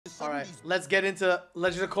All right, let's get into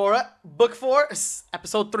Legend of Korra, Book 4,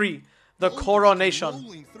 Episode 3, The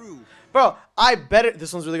Coronation. Bro, I bet it.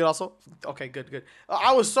 This one's really good also. Okay, good.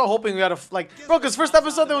 I was so hoping we had a, like, bro, because first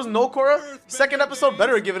episode there was no Korra. Second episode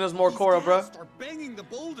better have given us more Korra, bro.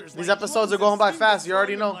 These episodes are going by fast, you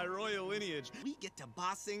already know. We get to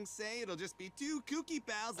bossing, say it'll just be two kooky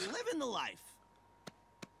pals living the life.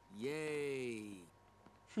 Yay.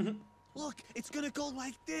 Look, it's gonna go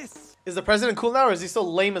like this. Is the president cool now, or is he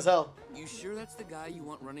still lame as hell? You sure that's the guy you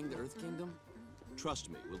want running the Earth Kingdom? Trust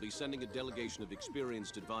me, we'll be sending a delegation of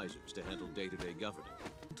experienced advisors to handle day-to-day governing.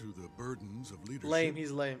 To the burdens of leadership. Lame,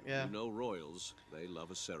 he's lame, yeah. You know royals, they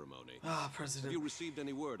love a ceremony. Ah, president. Have you received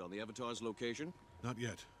any word on the Avatar's location? Not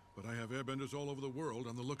yet, but I have airbenders all over the world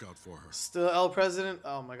on the lookout for her. Still El President?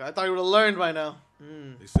 Oh my god, I thought you would have learned by now.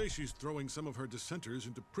 They say she's throwing some of her dissenters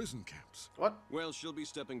into prison camps. What? Well, she'll be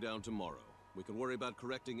stepping down tomorrow. We can worry about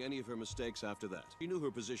correcting any of her mistakes after that. She knew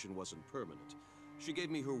her position wasn't permanent. She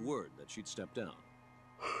gave me her word that she'd step down.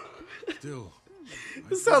 Still,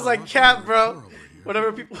 This sounds like Cap, bro.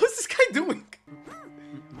 Whatever people. What's this guy doing?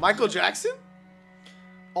 Michael Jackson?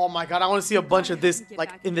 Oh my god, I want to see a bunch of this,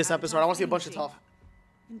 like, in this episode. I want to see a bunch of Toph.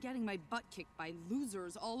 Been getting my butt kicked by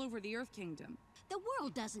losers all over the Earth Kingdom. The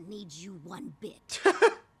world doesn't need you one bit.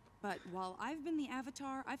 But while I've been the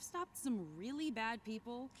Avatar, I've stopped some really bad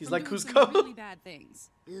people. He's like from doing Cusco. some really bad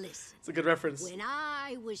things. Listen. It's a good reference. When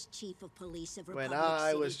I was chief of police of Republic When I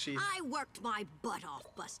City, was chief. I worked my butt off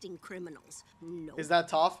busting criminals. No. Is that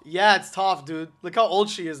Toph? Yeah, it's Toph, dude. Look how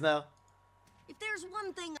old she is now. If there's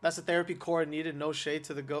one thing That's the therapy Korra needed. No shade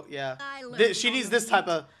to the goat. Yeah. I learned She on needs the this type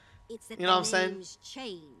of, it's that you know what I'm the saying? names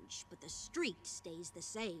change, but the street stays the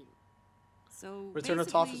same. So Return of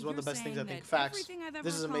Toph basically, is one of the you're best things, I saying think. that Facts. Everything I've ever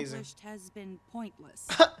This is amazing. accomplished has been pointless.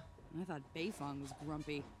 I thought Beifong was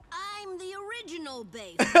grumpy. I'm the original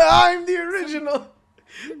babe. I'm the original.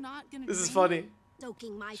 You're not gonna. This is train funny. me?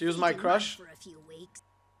 Soaking my She was feet my in mud crush. for a few weeks.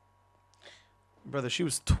 Brother, she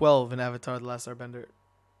was 12 in Avatar: The Last Airbender.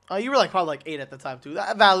 Oh, you were like probably like 8 at the time too.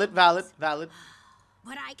 Valid.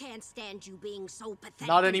 But I can't stand you being so pathetic.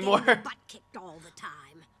 Not and anymore. getting your butt kicked all the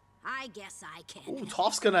time. I guess I can. Ooh,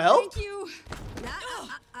 Toph's gonna help. Thank you.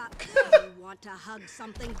 You want to hug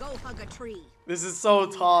something? Go hug a tree. This is so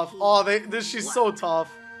Toph. Oh, she's so Toph.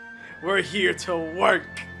 We're here to work.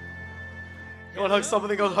 You want to hug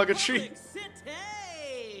something? Go hug a tree.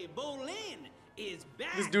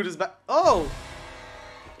 This dude is back. Oh,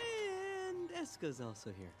 And Eska's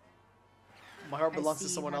also here. my heart belongs to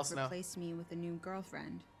someone else now. Replaced me with a new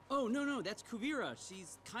girlfriend. Oh, no, that's Kuvira.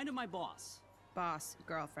 She's kind of my boss. Boss,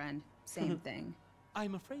 girlfriend, same thing.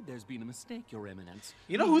 I'm afraid there's been a mistake, Your Eminence.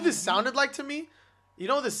 You know who this sounded like to me? You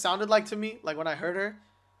know who this sounded like to me? Like when I heard her.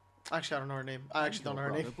 Actually, I don't know her name. I actually don't know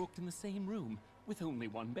her name. Booked in the same room with only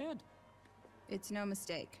one bed. It's no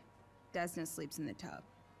mistake. Desna sleeps in the tub.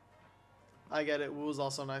 I get it. Woo's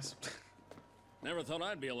also nice. Never thought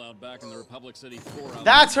I'd be allowed back in the Republic City 4 hours.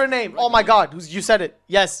 That's her name. Oh my god. You said it.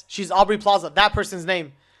 Yes, she's Aubrey Plaza. That person's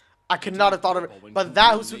name. I could not have thought of it. But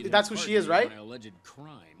that's who she is, right? My alleged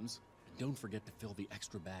crimes. Don't forget to fill the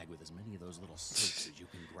extra bag with as many of those little soaps as you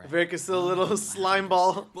can grab. Vic is still a little slime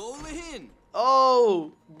ball. Bolin!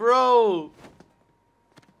 Oh, bro.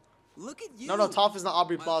 Look at you. No, Toph is not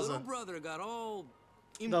Aubrey My Plaza. little brother got all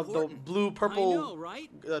The important. blue I purple know, right?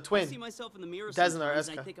 twin. I see myself in the mirror Desna or sometimes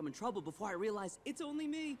and Eska. I think I'm in trouble before I realize it's only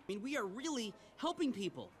me. I mean, we are really helping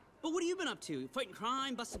people. But what have you been up to? Fighting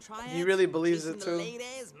crime, busting triads? He really believes it Chasing too. the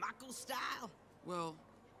ladies, Mako style. Well,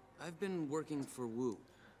 I've been working for Wu.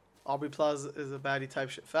 Aubrey Plaza is a baddie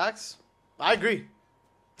type shit. Facts? I agree.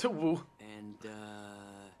 To Woo. And,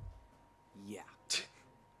 yeah.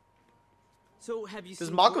 So, have you Does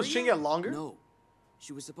seen Mako's Korra chin yet? get longer? No.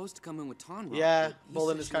 She was supposed to come in with Tonra. Yeah, but he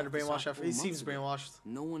Bolin said is she kind of left us brainwashed. out 4 He months seems ago. brainwashed.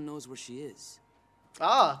 No one knows where she is.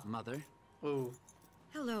 Ah. Mother, Ooh.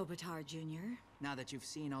 Hello, Batar Jr. now that you've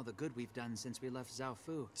seen all the good we've done since we left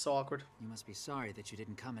Zaofu, So awkward. you must be sorry that you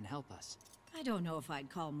didn't come and help us. I don't know if I'd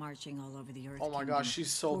call marching all over the Earth. Oh my Kingdom gosh,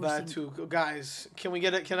 she's so forcing- bad too. Guys, can we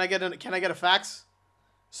get it? Can I get a fax?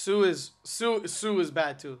 Sue is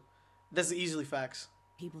bad too. That's easily facts.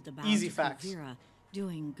 People to bow Easy to facts. Kuvira,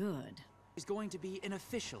 doing good. She's going to be an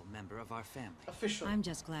official member of our family. Official. I'm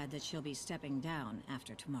just glad that she'll be stepping down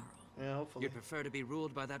after tomorrow. Yeah, hopefully. You'd prefer to be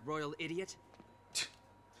ruled by that royal idiot?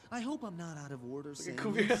 I hope I'm not out of order, at saying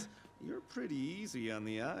Kuvira. this. You're pretty easy on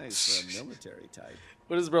the eyes for a military type.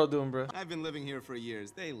 What is bro doing, bro? I've been living here for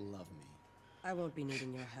years. They love me. I won't be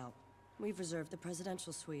needing your help. We've reserved the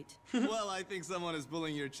presidential suite. Well, I think someone is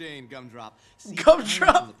pulling your chain, Gumdrop. See,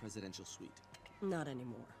 Gumdrop? I'm in the presidential suite. Not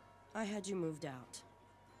anymore. I had you moved out.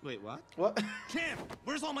 Wait, what? What? Kim,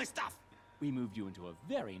 where's all my stuff? We moved you into a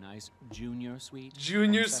very nice junior suite.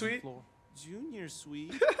 Junior on the 7th suite? floor. Junior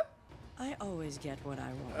suite? I always get what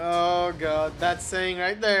I want. Oh god, that's saying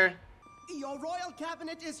right there. Your royal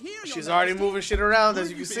cabinet is here. She's already moving shit around, as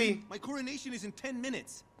you can Been? see. My coronation is in 10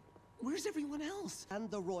 minutes. Where's everyone else? And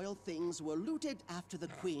the royal things were looted after the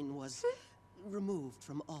queen was removed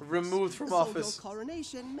from office. Removed from office. So your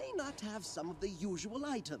coronation may not have some of the usual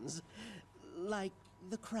items, like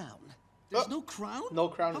the crown. There's no crown? No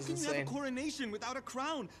crown How is can you insane. have a coronation without a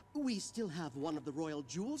crown? We still have one of the royal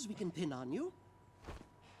jewels we can pin on you.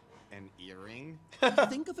 An earring?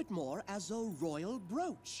 Think of it more as a royal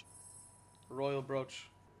brooch. Royal brooch.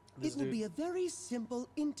 It will be a very simple,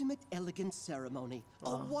 intimate, elegant ceremony.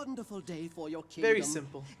 A wonderful day for your kingdom. Very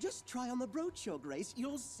simple. Just try on the brooch, Your Grace.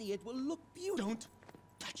 You'll see it will look beautiful. Don't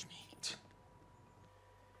touch me.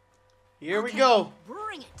 Here we go.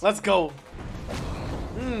 Bring it. Let's go.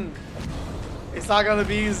 It's not gonna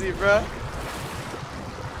be easy, bruh.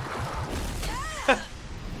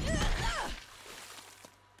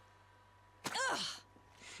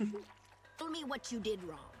 Tell me what you did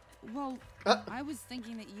wrong. Well, I was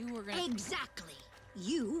thinking that you were gonna... Exactly.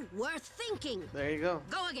 You were thinking. There you go.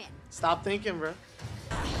 Go again. Stop thinking, bruh.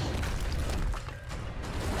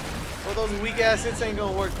 Well, those weak ass hits ain't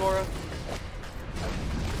gonna work, Korra.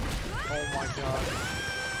 Oh my god.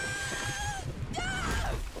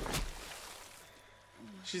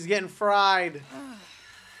 She's getting fried.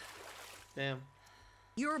 Damn.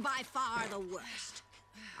 You're by far the worst.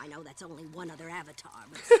 I know that's only one other avatar,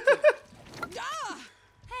 but still.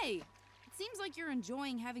 Hey, it seems like you're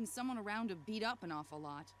enjoying having someone around to beat up an awful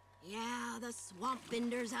lot. Yeah, the swamp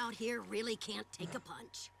benders out here really can't take a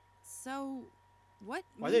punch. So, what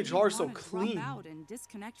Why made they jars you so wanna clean? drop out and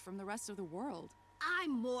disconnect from the rest of the world?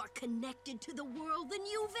 I'm more connected to the world than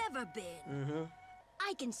you've ever been.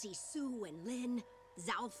 I can see Sue and Lin,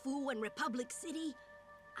 Zaofu and Republic City.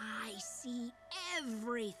 I see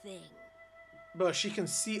everything. Bro, she can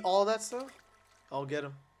see all that stuff? I'll get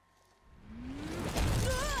him.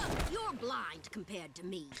 You're blind compared to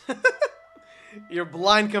me. You're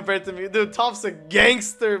blind compared to me. Dude, Toph's a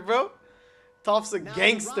gangster, bro. Toph's a Now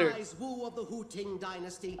gangster. rise, Wu of the Hu-Ting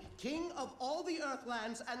dynasty, king of all the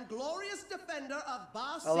Earthlands and glorious defender of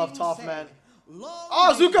Ba Sing I love Toph, Se. man. Long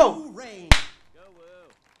Oh, may Zuko! you reign.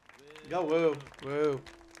 Go woo. Woo.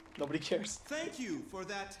 Nobody cares. Thank you for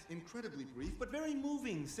that incredibly brief but very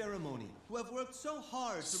moving ceremony. Who have worked so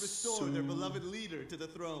hard to restore their beloved leader to the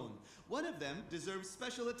throne. One of them deserves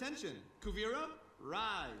special attention. Kuvira,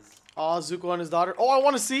 rise. Oh, Zuko and his daughter. Oh, I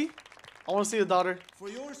want to see. I want to see the daughter. For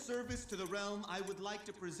your service to the realm, I would like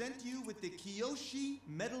to present you with the Kyoshi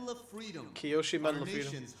Medal of Freedom. Kyoshi Medal our of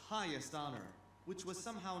Freedom. nation's highest honor, which was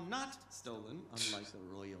somehow not stolen, unlike the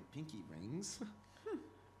royal pinky rings.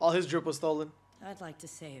 All his drip was stolen. I'd like to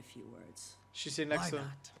say a few words. She's sitting next to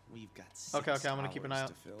him. We've got Okay, I'm gonna keep an eye out.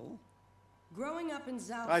 to fill. Growing up in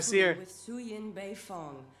I see her. Zaofu with Suyin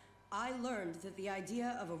Beifong, I learned that the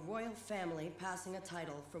idea of a royal family passing a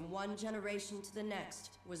title from one generation to the next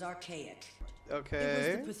was archaic. It was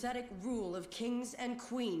Okay. the pathetic rule of kings and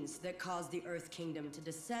queens that caused the Earth Kingdom to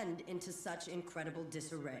descend into such incredible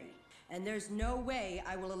disarray. And there's no way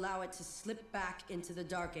I will allow it to slip back into the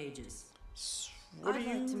Dark Ages. I'd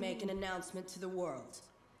like to make an announcement to the world.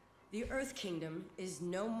 The Earth Kingdom is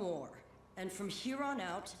no more, and from here on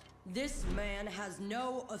out, this man has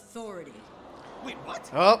no authority. Wait, what?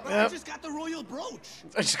 Oh, But yeah. I just got the royal brooch.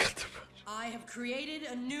 I just got the brooch. I have created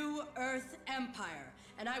a new Earth Empire,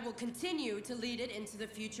 and I will continue to lead it into the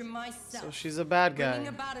future myself. So she's a bad Bringing guy.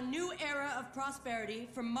 about a new era of prosperity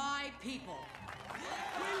for my people.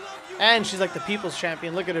 And she's like the people's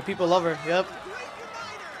champion. Look at her. People love her. Yep.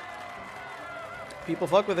 People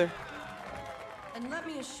fuck with her. And let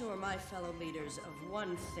me assure my fellow leaders of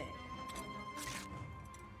one thing.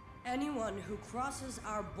 Anyone who crosses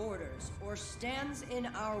our borders or stands in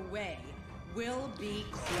our way will be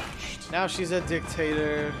crushed. Now she's a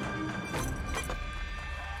dictator.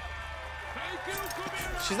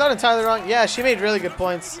 She's not entirely wrong. Yeah, she made really good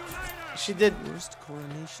points. She did. First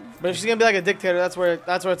coronation? But if she's gonna be like a dictator, that's where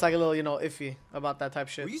it's like a little, you know, iffy about that type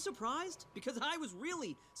shit. Were you surprised? Because I was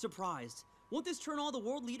really surprised. Won't this turn all the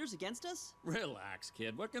world leaders against us? Relax,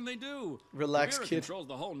 kid. What can they do? Relax, Kuvira kid. controls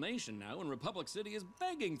the whole nation now, and Republic City is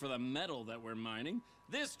begging for the metal that we're mining.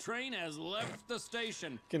 This train has left the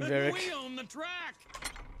station, and Kuvira. we own the track.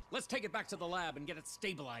 Let's take it back to the lab and get it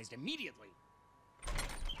stabilized immediately.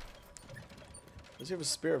 Does he have a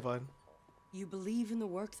spirit vibe? You believe in the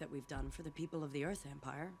work that we've done for the people of the Earth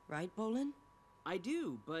Empire, right, Bolin? I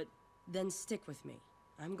do, but... Then stick with me.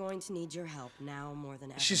 I'm going to need your help now more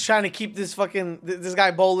than ever. She's trying to keep this fucking this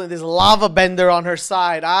guy Bolin, this lava bender on her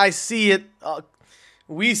side. I see it.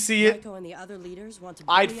 We see it. Michael and the other leaders want to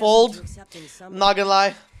I'd bully us fold. into accepting some I'm not gonna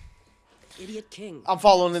lie. idiot king. I'm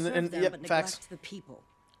following in Serve them, yep, but facts. neglect the people.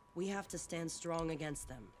 We have to stand strong against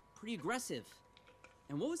them. Pretty aggressive.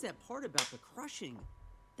 And what was that part about the crushing?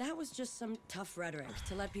 That was just some tough rhetoric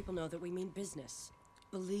to let people know that we mean business.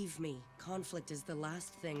 Believe me, conflict is the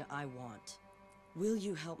last thing I want. Will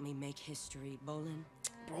you help me make history, Bolin?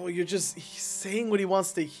 Bro, he's saying what he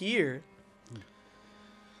wants to hear.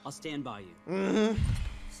 I'll stand by you. Mm-hmm.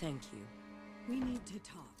 Thank you. We need to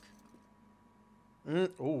talk.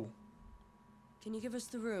 Oh. Can you give us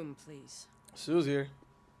the room, please? Sue's here.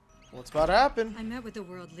 What's about to happen? I met with the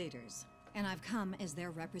world leaders, and I've come as their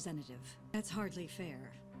representative. That's hardly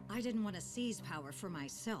fair. I didn't want to seize power for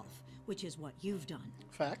myself, which is what you've done.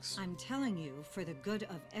 Facts. I'm telling you, for the good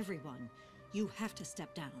of everyone, you have to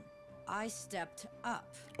step down. I stepped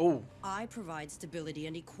up. Oh. I provide stability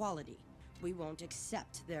and equality. We won't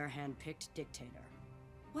accept their hand-picked dictator.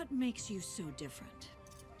 What makes you so different?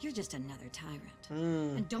 You're just another tyrant.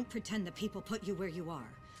 And don't pretend the people put you where you are.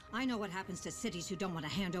 I know what happens to cities who don't want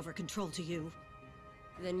to hand over control to you.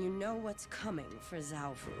 Then you know what's coming for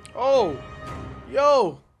Zaofu. Oh.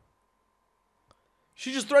 Yo.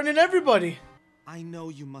 She just threatened everybody. I know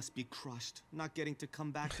you must be crushed, not getting to come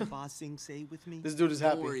back to Ba Sing Se with me. This dude is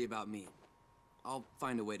happy. Don't worry about me. I'll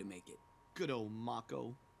find a way to make it. Good old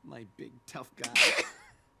Mako, my big tough guy.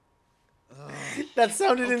 That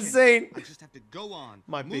sounded Okay, insane. I just have to go on.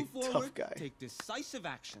 My Move big forward, tough guy. Take decisive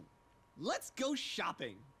action. Let's go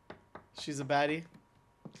shopping. She's a baddie.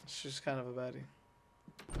 She's kind of a baddie.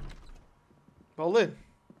 Bolin.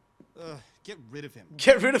 Get rid of him.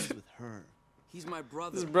 Get rid of him. With her. He's my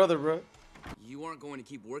brother. His brother, bro. You aren't going to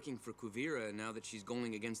keep working for Kuvira now that she's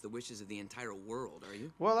going against the wishes of the entire world, are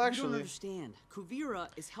you? Well, You don't actually. understand. Kuvira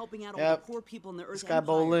is helping out all Yep. the poor people in the Earth This guy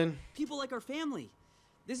Empire. Bolin. People like our family.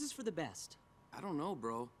 This is for the best. I don't know,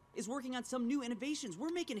 bro. Is working on some new innovations. We're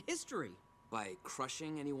making history. By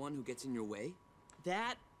crushing anyone who gets in your way?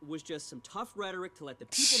 That was just some tough rhetoric to let the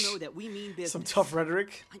people know that we mean business. Some tough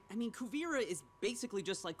rhetoric. I mean, Kuvira is basically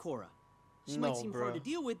just like Korra. She No, might seem bro. hard to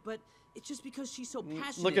deal with, but it's just because she's so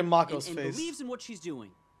passionate Look at Mako's and face. believes in what she's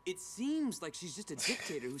doing. It seems like she's just a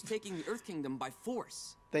dictator who's taking the Earth Kingdom by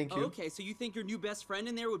force. Thank you. Okay, so you think your new best friend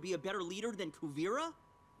in there would be a better leader than Kuvira?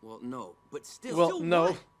 Well, no, but still. Well, Still no.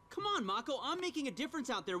 what? Come on, Mako, I'm making a difference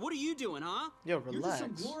out there. What are you doing, huh? Yo, You're just some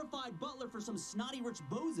relax. glorified butler for some snotty rich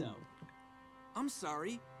bozo. I'm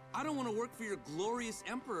sorry. I don't want to work for your glorious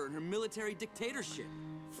emperor and her military dictatorship.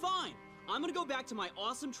 Fine. I'm gonna go back to my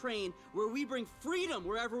awesome train where we bring freedom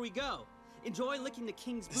wherever we go. Enjoy licking the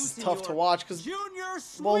king's boots. This is in tough your to watch because Junior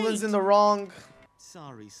Suite. Bolin's in the wrong.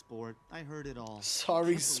 Sorry, sport. I heard it all.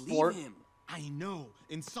 Sorry, sport. Him. I know.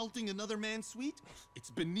 Insulting another man's suite? It's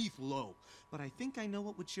beneath low. But I think I know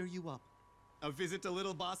what would cheer you up. A visit to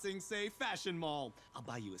Little Ba Sing Se Fashion Mall. I'll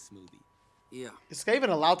buy you a smoothie. Yeah. Is Sky even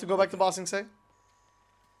allowed to go back to Ba Sing Se?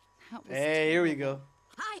 That was Hey, here we go.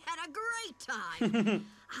 I had a great time.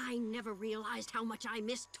 I never realized how much I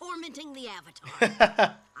missed tormenting the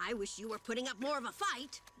Avatar. I wish you were putting up more of a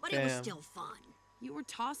fight, but it was Damn. still fun. You were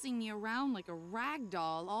tossing me around like a rag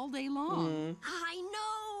doll all day long. I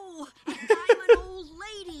know! And I'm an old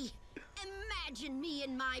lady. Imagine me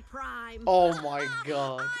in my prime. Oh my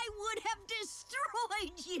god. I would have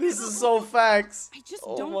destroyed you. This is so facts. I just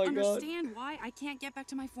Oh don't my God. understand why I can't get back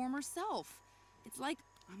to my former self. It's like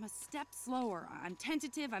I'm a step slower. I'm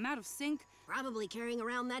tentative. I'm out of sync. Probably carrying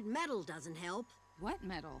around that metal doesn't help. What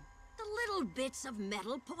metal? The little bits of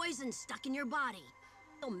metal poison stuck in your body.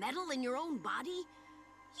 The metal in your own body?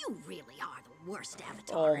 You really are the worst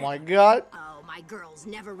Avatar. Oh ever. my god. Oh, my girls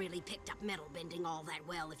never really picked up metal bending all that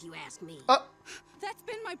well, if you ask me. That's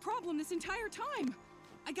been my problem this entire time.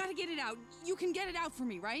 I gotta get it out. You can get it out for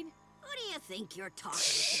me, right? Who do you think you're talking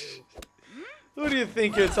to? Who do you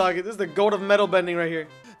think you're talking? This is the goat of metal bending right here.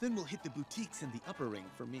 Then we'll hit the boutiques in the upper ring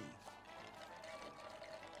for me.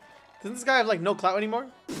 Doesn't this guy have like no clout anymore?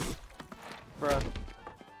 Bruh.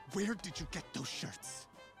 Where did you get those shirts?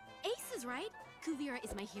 Ace is right. Kuvira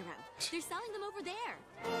is my hero. They're selling them over there.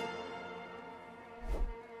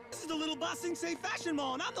 This is the Little Ba Sing Se Fashion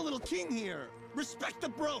Mall, and I'm the little king here. Respect the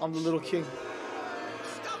bro. I'm the little king.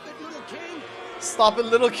 Stop it, little king. Stop it,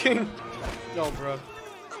 little king. Yo, bro.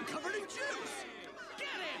 I'm covered in juice. Get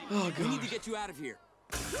him. Oh We need god. to get you out of here.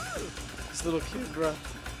 This little kid, bro.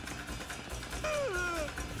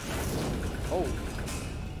 Oh.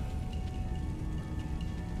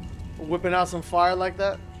 Whipping out some fire like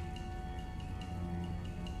that.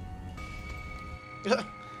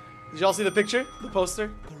 Did y'all see the picture? The poster?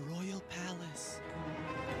 The royal palace.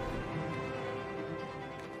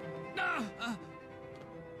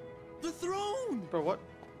 The throne. Bro, what?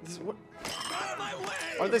 This is what? Out of my way!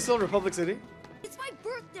 Aren't they still in Republic City? It's my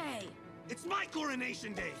birthday. It's my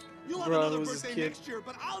coronation day. You'll have Bro, another who's this birthday kid? next year,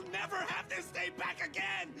 but I'll never have this day back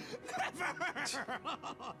again. Never.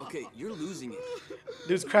 Okay, you're losing it.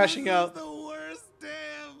 Dude's crashing out. The worst day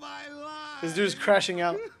of my life. This dude's crashing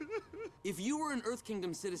out. If you were an Earth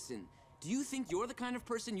Kingdom citizen, do you think you're the kind of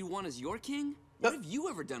person you want as your king? What have you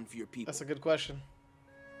ever done for your people? That's a good question.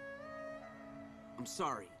 I'm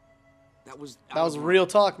sorry. That was real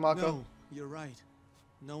talk, Mako. No, you're right.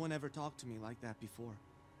 No one ever talked to me like that before.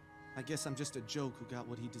 I guess I'm just a joke who got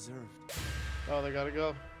what he deserved. Oh, they gotta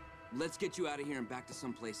go. Let's get you out of here and back to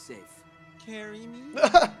someplace safe. Carry me?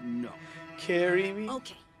 No. Carry me?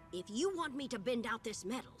 Okay, if you want me to bend out this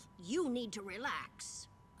metal, you need to relax.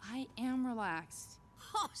 I am relaxed.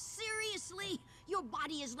 Oh, seriously? Your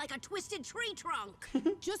body is like a twisted tree trunk.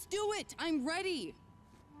 Just do it. I'm ready.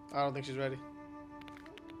 I don't think she's ready.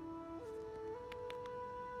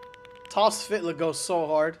 Toph's fit look goes so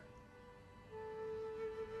hard.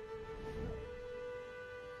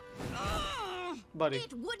 Buddy.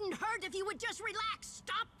 It wouldn't hurt if you would just relax.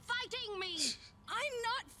 Stop fighting me. I'm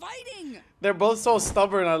not fighting. They're both so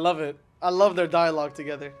stubborn. I love it. I love their dialogue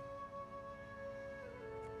together.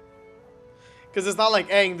 Because it's not like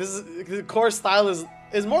Aang. This is the core style is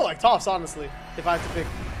more like Toph's, honestly. If I had to pick.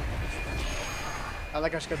 I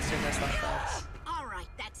like how she got the same nice flashbacks. All right,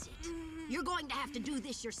 that's it. You're going to have to do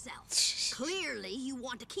this yourself. Clearly, you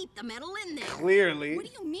want to keep the metal in there. Clearly. What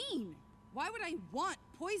do you mean? Why would I want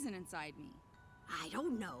poison inside me? I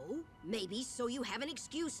don't know. Maybe so you have an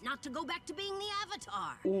excuse not to go back to being the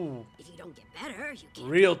Avatar. Ooh. If you don't get better, you can't.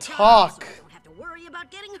 Real get a job, talk. So you don't have to worry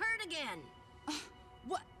about getting hurt again.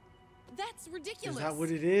 What? That's ridiculous. Is that what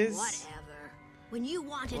it is? Whatever. When you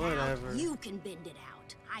want it out, you can bend it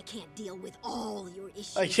out. I can't deal with all your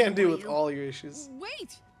issues. I can't deal with all your issues.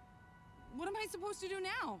 Wait. What am I supposed to do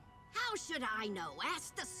now? How should I know?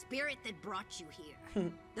 Ask the spirit that brought you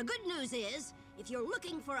here. The good news is, if you're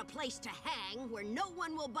looking for a place to hang where no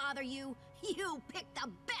one will bother you, you picked the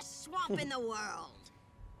best swamp in the world.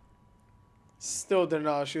 Still, they're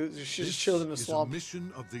not. She's just chilling in the swamp. A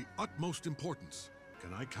mission of the utmost importance.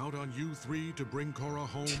 Can I count on you three to bring Korra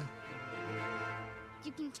home?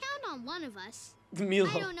 You can count on one of us. Milo.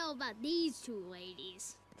 I don't know about these two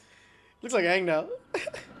ladies. Looks like Aang now.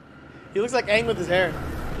 He looks like Aang with his hair.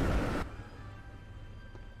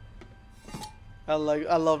 I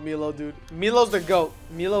love Milo, dude. Milo's the GOAT.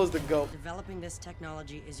 Milo is the GOAT. Developing this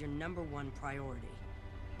technology is your #1 priority.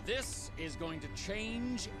 This is going to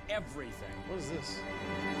change everything. What is this?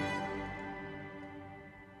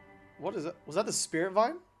 What is that? Was that the spirit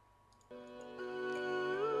vine?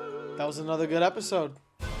 That was another good episode.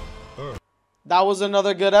 That was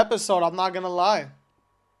another good episode. I'm not gonna lie.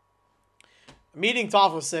 Meeting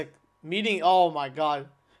Toph was sick. Oh my god.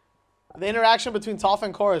 The interaction between Toph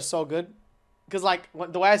and Korra is so good. Because, like,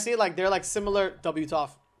 the way I see it, like, they're, like, similar W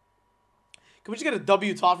Toph. Can we just get a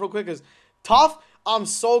W Toph real quick? Because Toph, I'm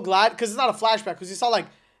so glad. Because it's not a flashback. Because you saw, like,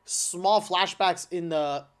 small flashbacks in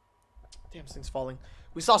the... Damn, this thing's falling.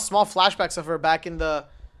 We saw small flashbacks of her back in the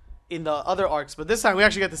other arcs. But this time, we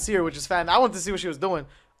actually get to see her, which is fan. I wanted to see what she was doing.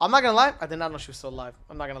 I'm not going to lie. I did not know she was still alive.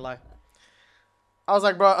 I'm not going to lie. I was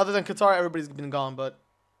like, bro, other than Katara, everybody's been gone. But,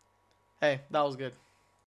 hey, that was good.